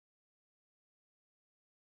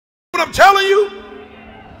What I'm telling you?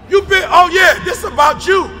 You been, oh yeah, this is about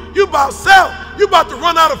you. You about self. You about to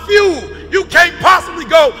run out of fuel. You can't possibly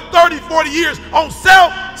go 30, 40 years on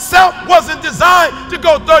self. Self wasn't designed to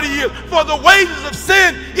go 30 years. For the wages of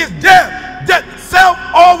sin is death. Self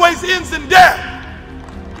always ends in death.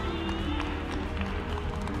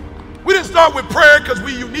 We didn't start with prayer because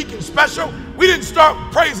we're unique and special. We didn't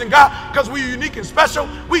start praising God because we're unique and special.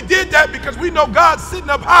 We did that because we know God's sitting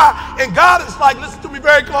up high, and God is like, listen to me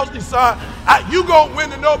very closely, son. You gonna win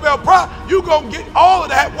the Nobel Prize. You gonna get all of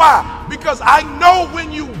that. Why? Because I know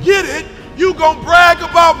when you get it, you gonna brag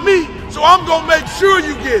about me. So I'm gonna make sure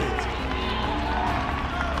you get it.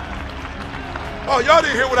 Oh, y'all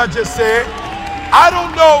didn't hear what I just said. I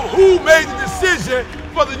don't know who made the decision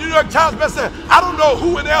for the New York Times bestseller. I don't know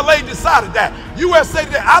who in LA decided that. USA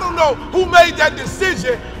did that. I don't know who made that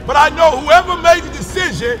decision, but I know whoever made the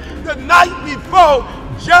decision the night before,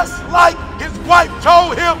 just like his wife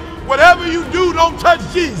told him, whatever you do, don't touch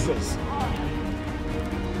Jesus.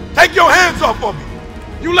 Take your hands off of me.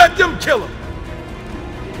 You let them kill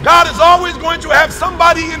him. God is always going to have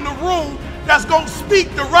somebody in the room that's going to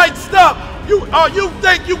speak the right stuff. You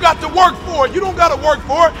think you got to work for it. You don't got to work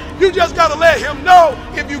for it. You just got to let him know,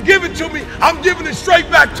 if you give it to me, I'm giving it straight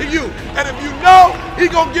back to you. And if you know he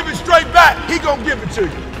going to give it straight back, he going to give it to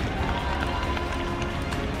you.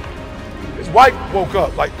 His wife woke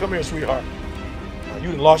up like, come here, sweetheart.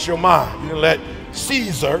 You done lost your mind. You done let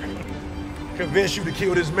Caesar convince you to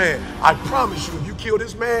kill this man. I promise you, if you kill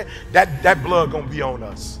this man, that blood going to be on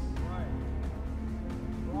us.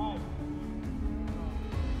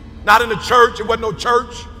 Not in the church. It wasn't no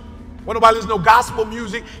church. When nobody listened to no gospel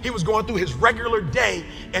music. He was going through his regular day,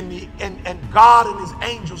 and God and his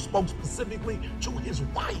angels spoke specifically to his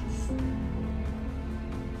wife.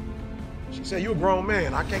 She said, you're a grown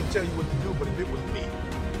man. I can't tell you what to do, but if it was me,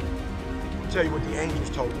 I'll tell you what the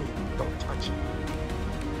angels told me. Don't touch it.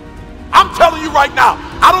 I'm telling you right now,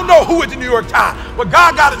 I don't know who at the New York Times, but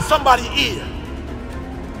God got in somebody's ear.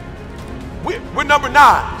 We're number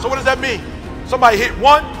 9. So what does that mean? Somebody hit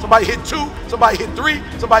 1, somebody hit 2, somebody hit 3,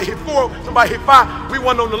 somebody hit 4, somebody hit 5. We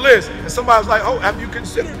weren't on the list. And somebody was like, oh, have you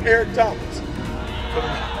considered Eric Thomas?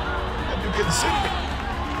 Have you considered it?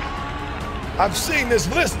 I've seen this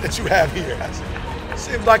list that you have here. It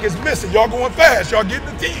seems like it's missing. Y'all going fast. Y'all getting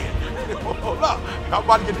the 10. Hold up. Y'all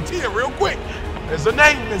about to get the 10 real quick. There's a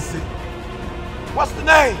name missing. What's the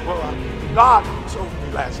name? Well, God told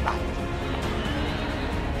me last night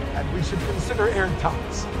that we should consider Eric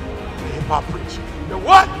Thomas. The hip-hop preacher. You know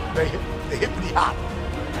what? The hippity-hop.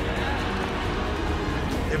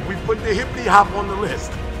 If we put the hippity-hop on the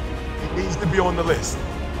list, it needs to be on the list.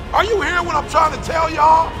 Are you hearing what I'm trying to tell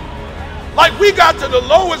y'all? Like, we got to the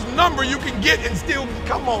lowest number you can get and still,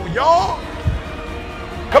 come on, y'all.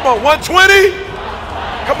 Come on, 120?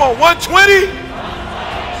 Come on, 120?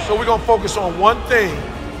 So we're going to focus on one thing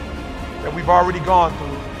that we've already gone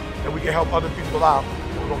through, that we can help other people out,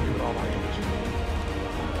 and we're going to give it all our energy.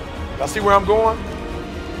 Y'all see where I'm going?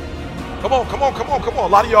 Come on, come on, come on, come on. A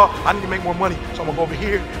lot of y'all, I need to make more money, so I'm gonna go over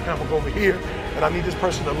here, and I'm gonna go over here, and I need this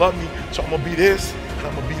person to love me, so I'm gonna be this, and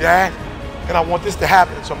I'm gonna be that, and I want this to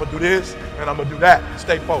happen, so I'm gonna do this, and I'm gonna do that.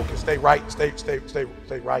 Stay focused, stay right, stay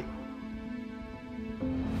right.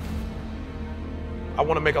 I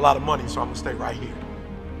wanna make a lot of money, so I'm gonna stay right here.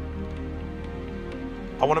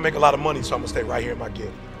 I wanna make a lot of money, so I'm gonna stay right here in my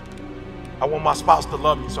gift. I want my spouse to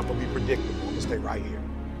love me, so I'm gonna be predictable. I'm gonna stay right here.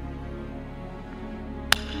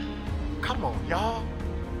 Come on, y'all.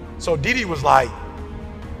 So Didi was like,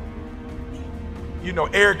 you know,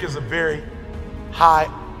 Eric is a very high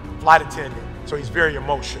flight attendant, so he's very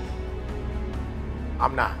emotional.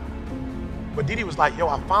 I'm not. But Didi was like, yo,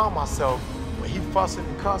 I found myself when he fussing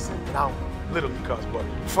and cussing, and I don't literally cuss, but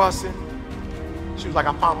fussing. She was like,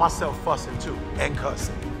 I found myself fussing too, and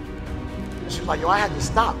cussing. And she was like, yo, I had to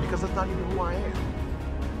stop because that's not even who I am.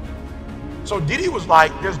 So Didi was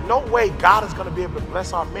like, there's no way God is gonna be able to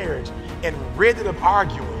bless our marriage and rid it of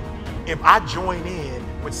arguing if I join in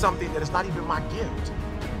with something that is not even my gift.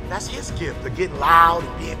 That's his gift, of getting loud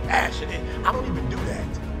and being passionate. I don't even do that.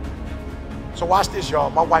 So watch this,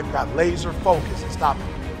 y'all. My wife got laser focused and stopped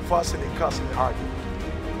fussing and cussing and arguing.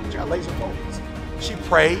 She got laser focused. She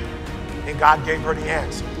prayed and God gave her the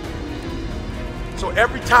answer. So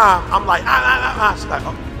every time I'm like, she's like,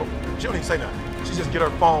 oh, she don't even say nothing. She just get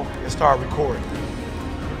her phone and start recording.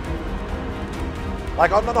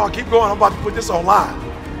 Like, oh, no, keep going. I'm about to put this online.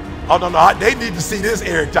 Oh, no, they need to see this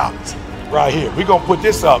Eric Thomas right here. We're going to put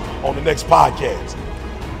this up on the next podcast.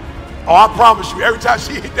 Oh, I promise you, every time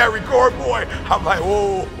she hit that record, boy, I'm like,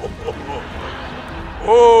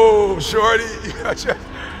 whoa, shorty.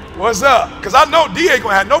 What's up? Because I know D ain't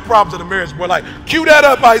gonna have no problems in the marriage. Boy, like, cue that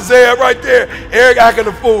up, Isaiah, right there. Eric acting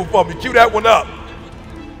a fool for me. Cue that one up.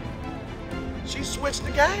 She switched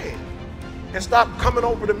the game and stopped coming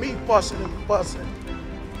over to me fussing and fussing.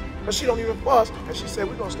 But she don't even fuss. And she said,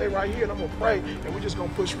 we're gonna stay right here and I'm gonna pray and we're just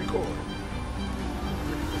gonna push record.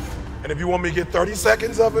 And if you want me to get 30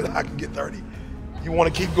 seconds of it, I can get 30. You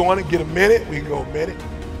want to keep going and get a minute, we can go a minute.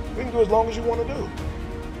 We can do as long as you want to do.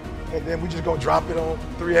 And then we just gonna drop it on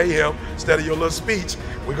 3 a.m. instead of your little speech.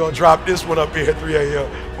 We're gonna drop this one up here at 3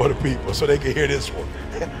 a.m. for the people so they can hear this one.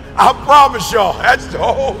 I promise y'all, that's the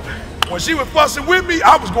whole, when she was fussing with me,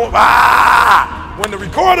 I was going, ah! When the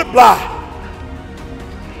recorder, blah.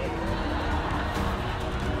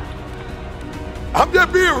 I'm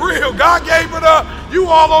just being real. God gave it up. You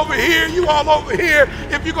all over here. You all over here.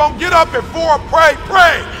 If you're going to get up at 4, pray,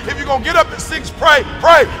 pray. If you're going to get up at 6, pray,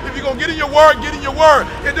 pray. If you're going to get in your word, get in your word.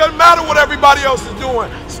 It doesn't matter what everybody else is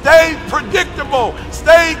doing. Stay predictable.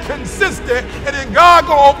 Stay consistent. And then God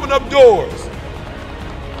going to open up doors.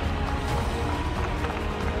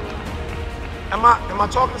 Am I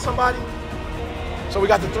talking to somebody? So we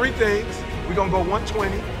got the 3 things. We're going to go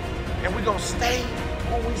 120. And we're going to stay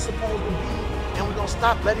who we're supposed to be. And we're going to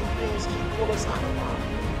stop letting things keep pulling us out of line.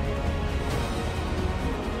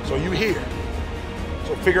 So you here.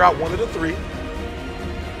 So figure out one of the 3.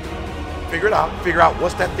 Figure it out. Figure out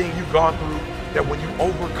what's that thing you've gone through that when you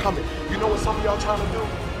overcome it. You know what some of y'all trying to do?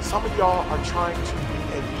 Some of y'all are trying to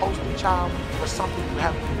be a poster child for something you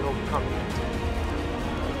haven't even overcome yet.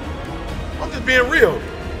 I'm just being real.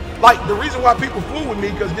 Like the reason why people fool with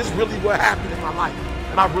me because this is really what happened in my life.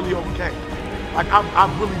 And I really overcame. Like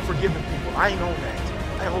I've really forgiven people. I ain't on that.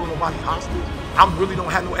 I ain't holding nobody hostage. I really don't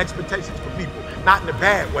have no expectations for people. Not in a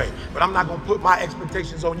bad way, but I'm not gonna put my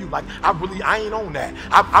expectations on you. Like I ain't on that.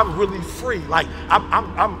 I'm really free. Like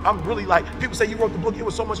I'm really like, people say you wrote the book, it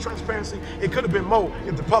was so much transparency. It could have been more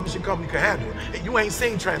if the publishing company could handle it. And you ain't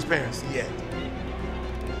seen transparency yet.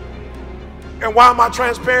 And why am I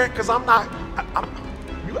transparent? Because I'm not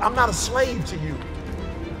a slave to you.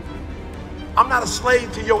 I'm not a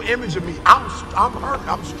slave to your image of me. I'm hurt.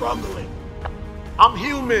 I'm struggling. I'm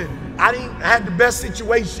human. I didn't have the best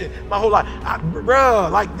situation my whole life.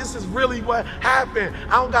 Bruh, like this is really what happened.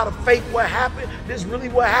 I don't gotta fake what happened. This is really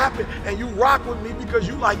what happened. And you rock with me because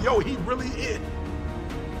you like, yo, he really is.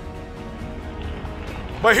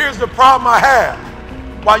 But here's the problem I have.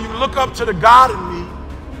 While you look up to the God in me,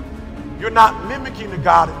 you're not mimicking the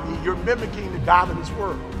God in me. You're mimicking the God of this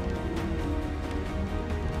world.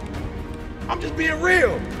 I'm just being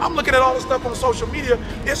real. I'm looking at all this stuff on social media.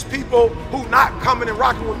 It's people who not coming and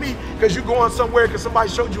rocking with me because you going somewhere because somebody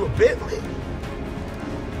showed you a Bentley.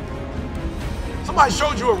 Somebody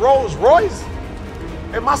showed you a Rolls Royce.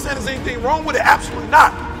 Am I saying there's anything wrong with it? Absolutely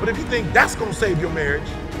not. But if you think that's going to save your marriage,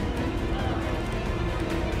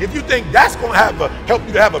 if you think that's going to help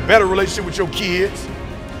you to have a better relationship with your kids,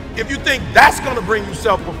 if you think that's going to bring you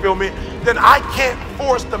self-fulfillment, then I can't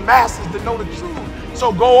force the masses to know the truth.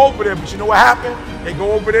 So go over there, but you know what happened? They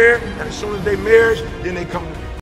go over there, and as soon as they marriage, then they come to